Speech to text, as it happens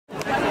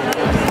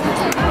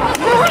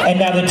And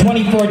now the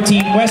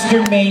 2014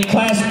 Western Maine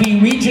Class B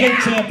Regional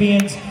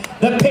Champions,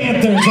 the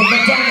Panthers of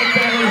Potomac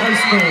Valley High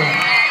School.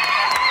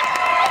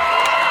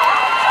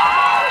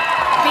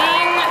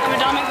 Being a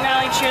Potomac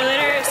Valley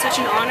cheerleader is such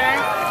an honor.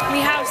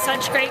 We have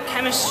such great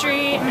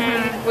chemistry,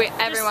 and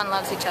everyone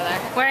loves each other.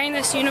 Wearing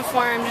this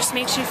uniform just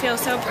makes you feel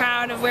so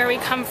proud of where we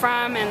come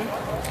from, and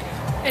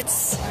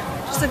it's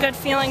just a good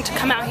feeling to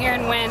come out here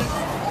and win.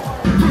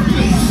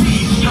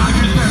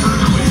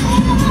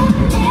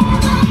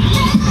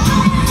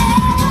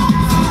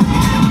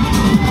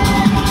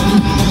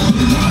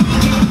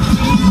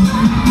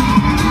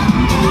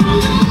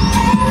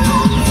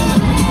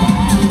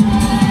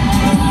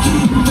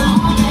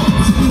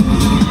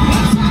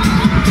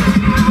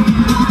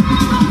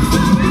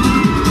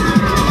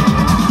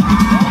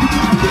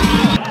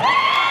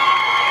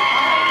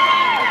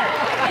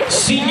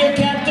 Senior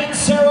Captain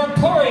Sarah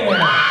Poirier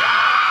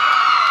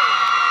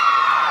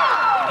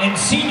and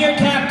Senior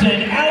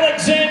Captain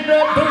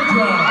Alexandra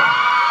Boudreaux.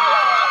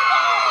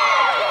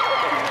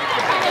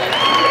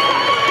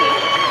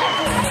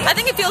 I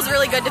think it feels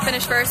really good to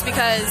finish first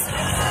because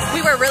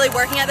we were really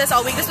working at this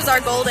all week. This was our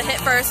goal, to hit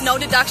first, no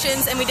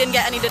deductions, and we didn't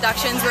get any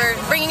deductions. We're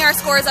bringing our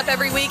scores up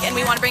every week, and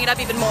we want to bring it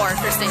up even more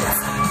for states.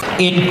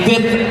 In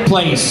 5th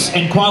place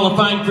and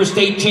qualifying for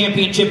state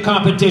championship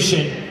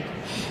competition,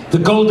 the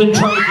Golden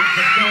Trojans of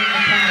Film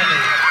Academy.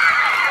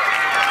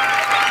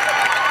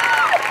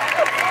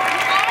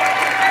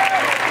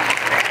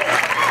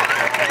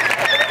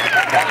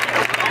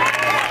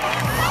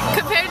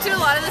 Compared to a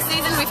lot of the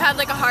seasons, we've had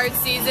like a hard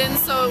season,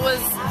 so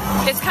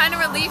it's kind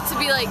of relief to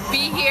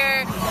be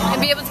here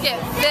and be able to get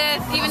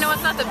 5th, even though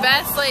it's not the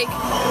best. Like,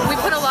 we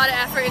put a lot of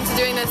effort into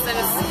doing this, and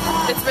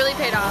it's really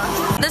paid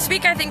off. This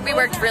week I think we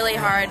worked really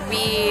hard.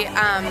 We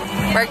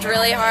worked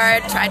really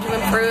hard, tried to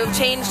improve,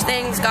 changed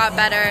things, got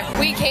better.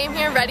 We came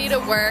here ready to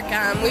work.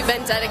 We've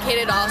been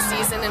dedicated all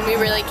season, and we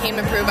really came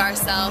to prove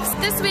ourselves.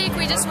 This week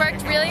we just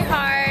worked really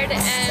hard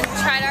and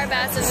tried our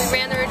best, and we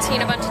ran the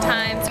routine a bunch of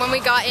times. When we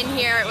got in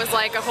here, it was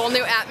like a whole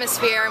new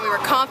atmosphere, and we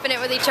were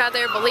confident with each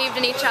other, believed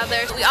in each other.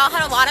 We all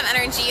had a lot of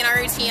energy in our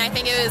routine. I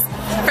think it was,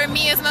 for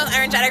me, it was the most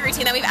energetic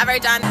routine that we've ever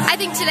done. I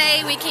think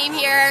today we came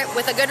here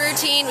with a good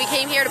routine. We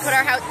came here to put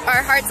our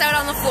hearts out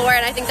on the floor,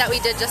 and I think that we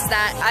did just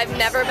that. I've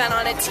never been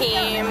on a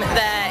team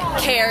that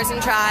cares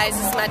and tries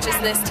as much as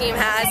this team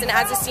has, and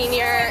as a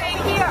senior,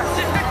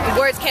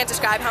 words can't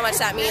describe how much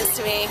that means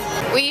to me.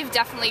 We've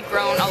definitely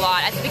grown a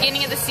lot. At the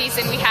beginning of the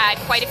season, we had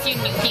quite a few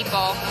new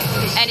people,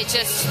 and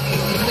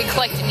we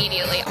clicked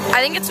immediately.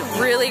 I think it's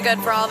really good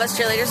for all of us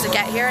cheerleaders to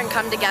get here and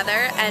come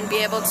together and be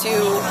able to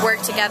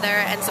work together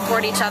and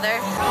support each other.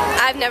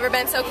 I've never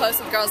been so close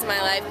with girls in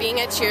my life. Being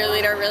a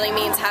cheerleader really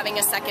means having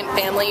a second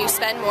family. You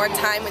spend more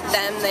time with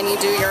them than you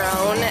do your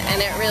own,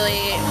 and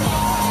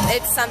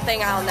it's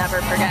something I'll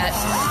never forget.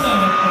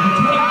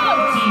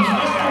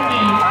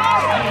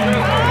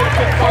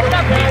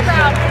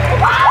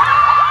 Wow!